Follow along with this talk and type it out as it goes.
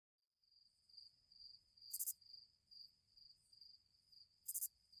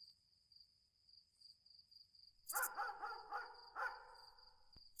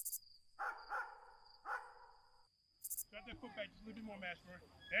Just a little bit more mass for it.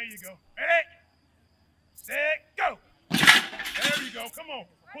 There you go. Ready? Set, go. There you go. Come on.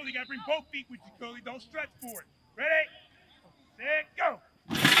 Pulley, you got to bring both feet with you, Pulley. Don't stretch for it. Ready? Set, go.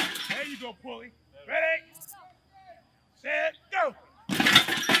 There you go, Pulley. Ready? Set, go.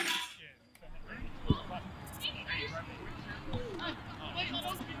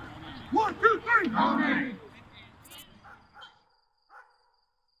 One, two, three. Okay.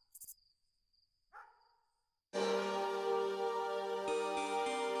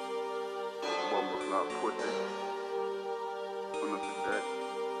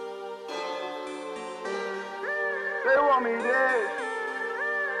 They want me dead.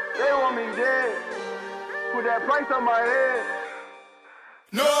 They want me dead. Put that price on my head.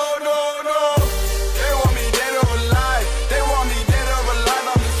 No, no, no. They want me dead or alive. They want me dead or alive.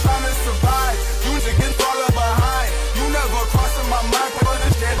 I'm just trying to survive. You niggas falling behind. You never crossing my mind. Put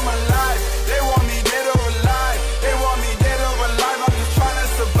this dead in my life. They want me dead or alive. They want me dead or alive. I'm just trying to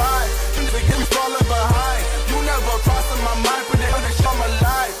survive. You niggas falling behind. You never crossing my mind. Put that shit on my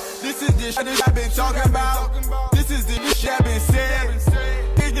life. This is the shit I've been talking about. This is the shit I've been saying.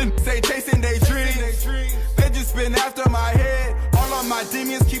 Niggas say chasing they dreams. They just been after my head. All of my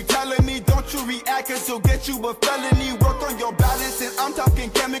demons keep telling me, don't you react, cause you'll get you a felony. Work on your balance, and I'm talking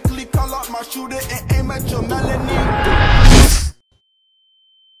chemically. Call out my shooter and aim at your melanin.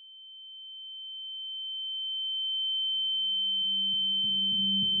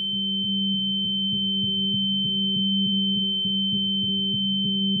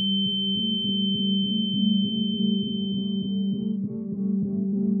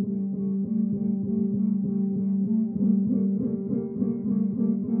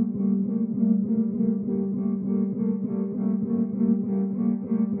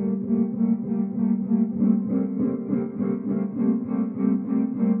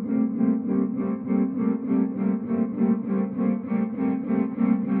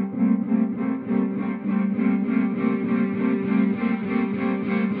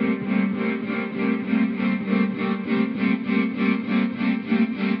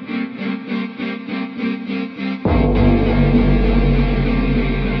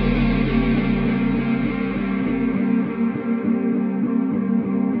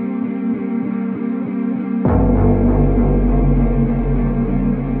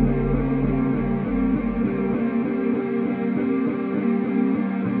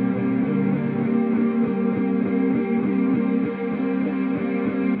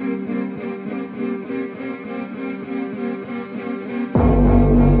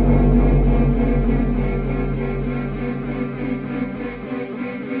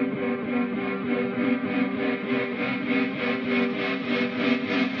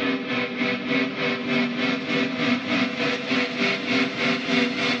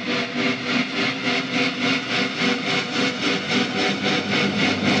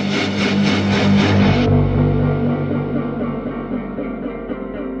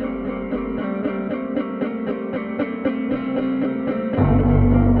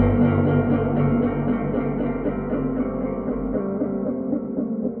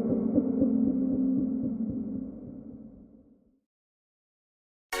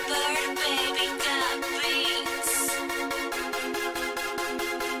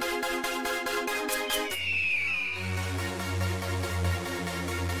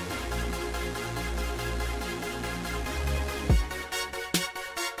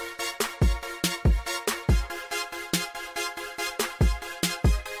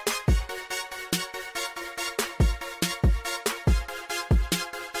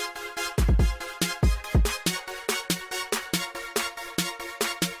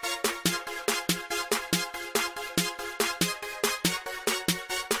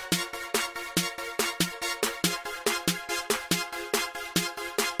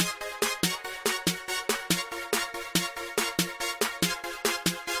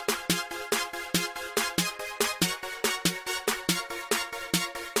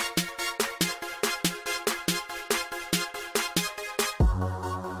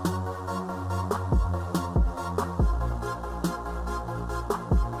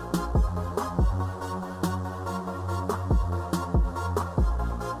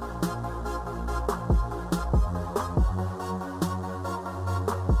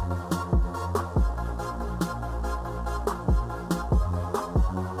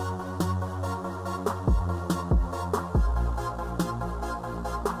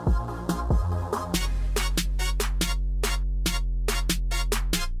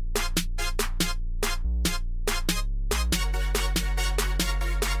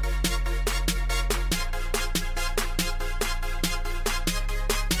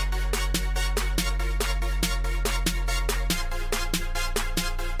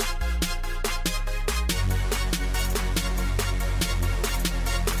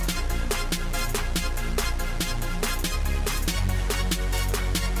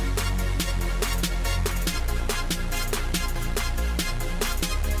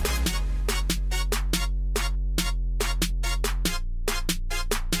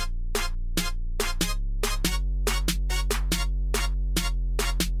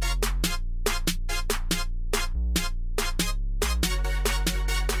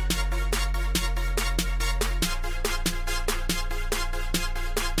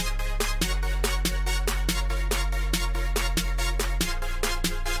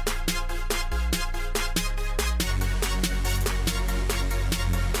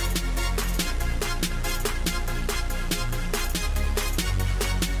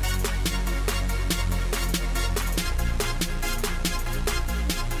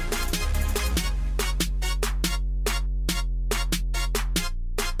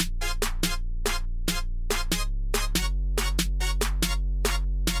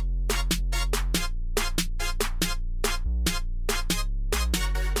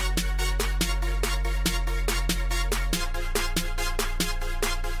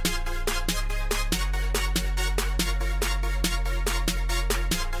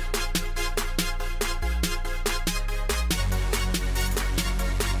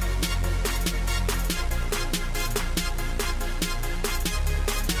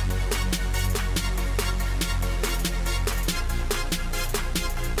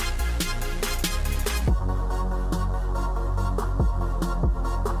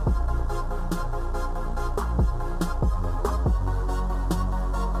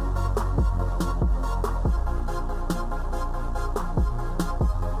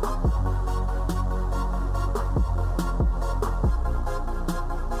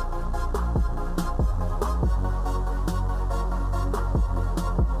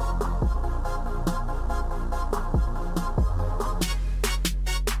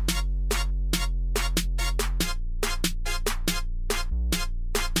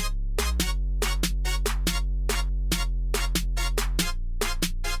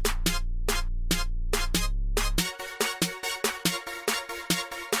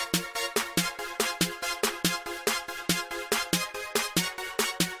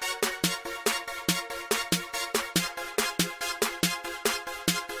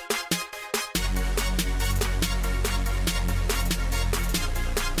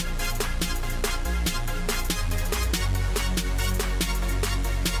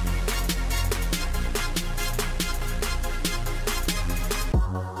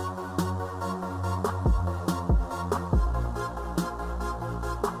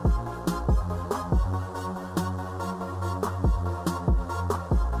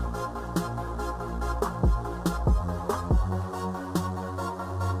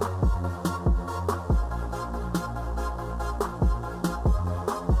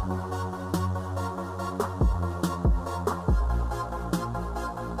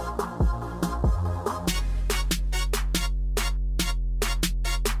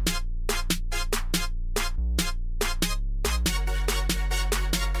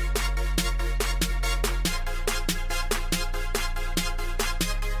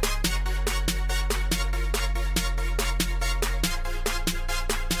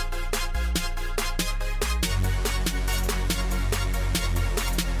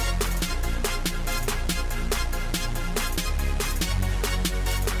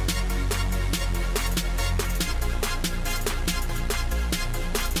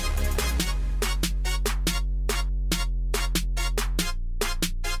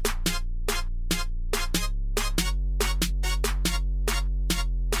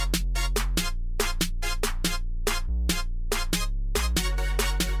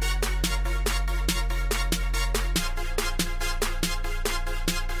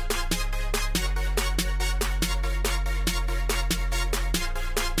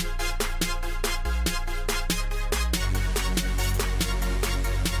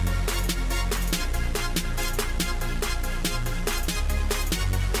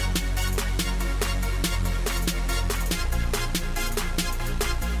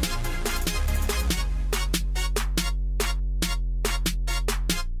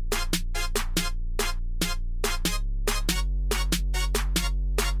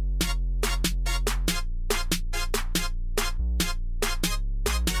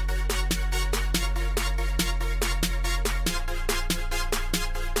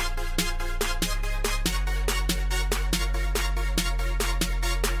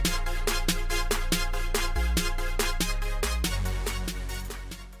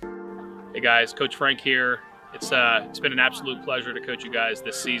 Hey guys, Coach Frank here. It's been an absolute pleasure to coach you guys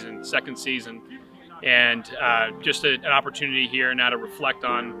this season, second season, and just an opportunity here now to reflect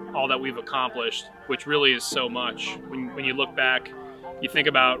on all that we've accomplished, which really is so much. When you look back, you think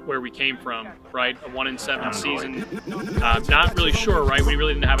about where we came from, right? A 1-7 season, not really sure, right? We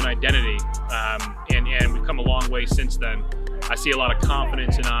really didn't have an identity, and we've come a long way since then. I see a lot of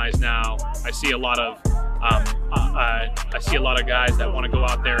confidence in eyes now. I see a lot of guys that want to go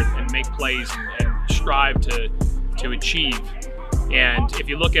out there and make plays and strive to achieve. And if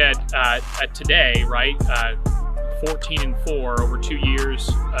you look at today, right, 14-4 over 2 years,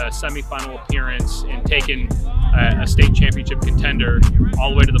 a semifinal appearance, and taking a state championship contender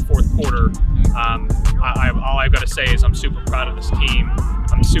all the way to the fourth quarter. All I've got to say is I'm super proud of this team.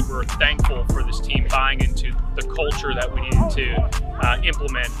 I'm super thankful for this team buying into the culture that we needed to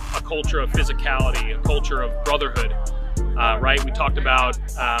implement, a culture of physicality, a culture of brotherhood. Right? We talked about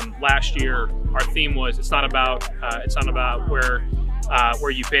last year. Our theme was it's not about where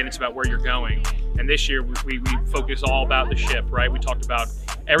you've been, it's about where you're going. And this year we focused all about the ship, right? We talked about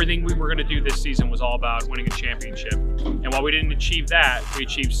everything we were going to do this season was all about winning a championship. And while we didn't achieve that, we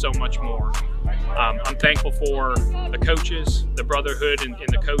achieved so much more. I'm thankful for the coaches, the brotherhood in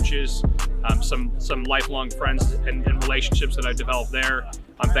the coaches, some lifelong friends and relationships that I've developed there.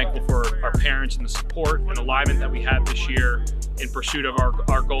 I'm thankful for our parents and the support and alignment that we had this year in pursuit of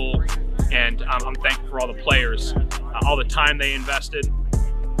our goal. And I'm thankful for all the players, all the time they invested.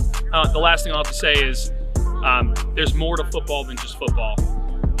 The last thing I'll have to say is there's more to football than just football.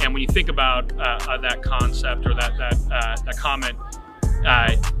 And when you think about that concept or that comment,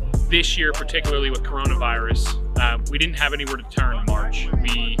 this year, particularly with coronavirus, we didn't have anywhere to turn in March.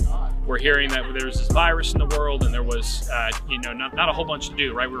 We were hearing that there was this virus in the world, and there was, not a whole bunch to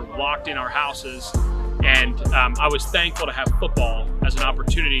do, right? We were locked in our houses, and I was thankful to have football as an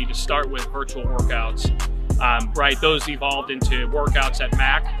opportunity to start with virtual workouts, right? Those evolved into workouts at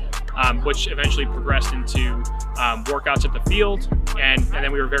MAC, which eventually progressed into workouts at the field, and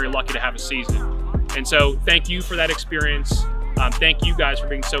then we were very lucky to have a season. And so thank you for that experience. Thank you guys for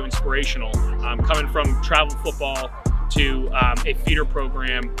being so inspirational. Coming from travel football to a feeder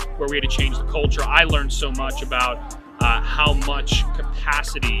program where we had to change the culture, I learned so much about how much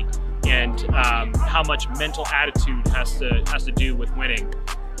capacity and how much mental attitude has to do with winning.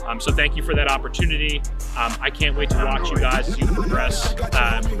 So thank you for that opportunity. I can't wait to watch you guys as you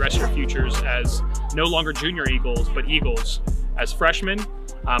progress your futures as no longer junior Eagles, but Eagles. As freshmen,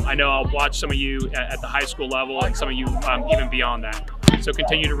 I know I'll watch some of you at the high school level and some of you even beyond that. So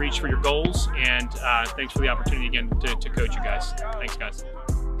continue to reach for your goals, and thanks for the opportunity again to coach you guys. Thanks, guys.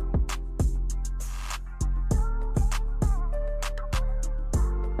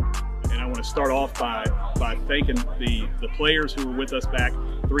 And I want to start off by thanking the players who were with us back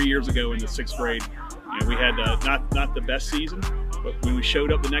 3 years ago in the 6th grade. We had not the best season, but when we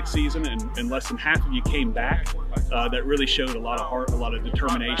showed up the next season and less than half of you came back, that really showed a lot of heart, a lot of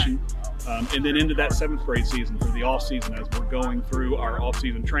determination. And then into that 7th grade season, through the off season, as we're going through our off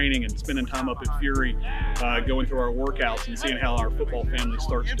season training and spending time up at Fury, going through our workouts and seeing how our football family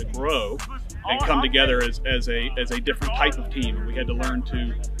starts to grow and come together as a different type of team. And we had to learn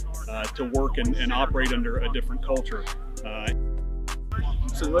to work and operate under a different culture.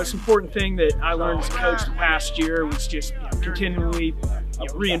 So the most important thing that I learned as a coach the past year was just continually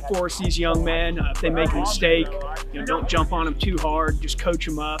reinforce these young men. If they make a mistake, don't jump on them too hard. Just coach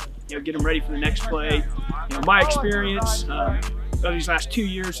them up. Get them ready for the next play. My experience of these last 2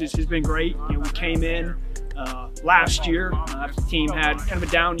 years has been great. We came in last year after the team had kind of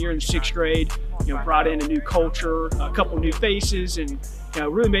a down year in the 6th grade. Brought in a new culture, a couple new faces, and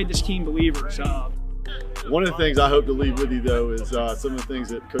really made this team believers. One of the things I hope to leave with you, though, is some of the things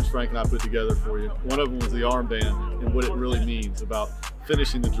that Coach Frank and I put together for you. One of them was the armband and what it really means about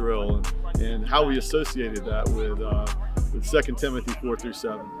finishing the drill and how we associated that with 2 Timothy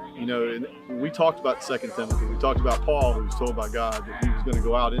 4-7. And when we talked about 2 Timothy, we talked about Paul, who was told by God that he was going to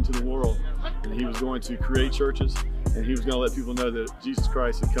go out into the world and he was going to create churches and he was going to let people know that Jesus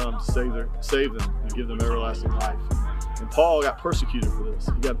Christ had come to save them and give them everlasting life. And Paul got persecuted for this.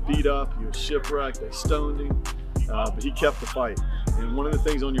 He got beat up, he was shipwrecked, they stoned him, but he kept the fight. And one of the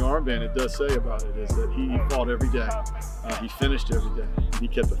things on your armband it does say about it is that he fought every day. He finished every day, and he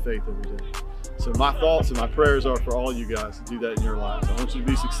kept the faith every day. So my thoughts and my prayers are for all you guys to do that in your lives. I want you to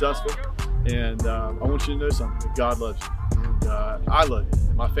be successful, and I want you to know something, that God loves you. And I love you,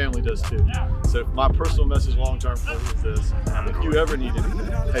 and my family does too. So my personal message long-term for you is this: if you ever need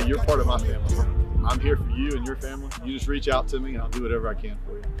anything, hey, you're part of my family. I'm here for you and your family. You just reach out to me and I'll do whatever I can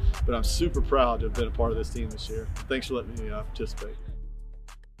for you. But I'm super proud to have been a part of this team this year. Thanks for letting me participate.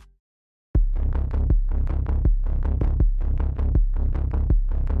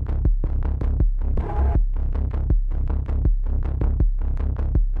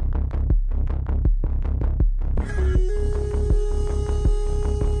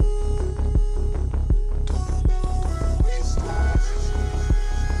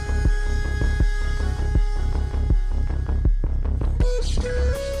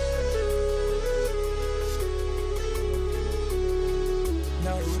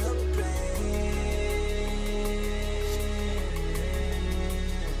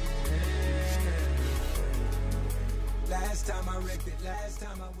 Last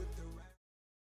time I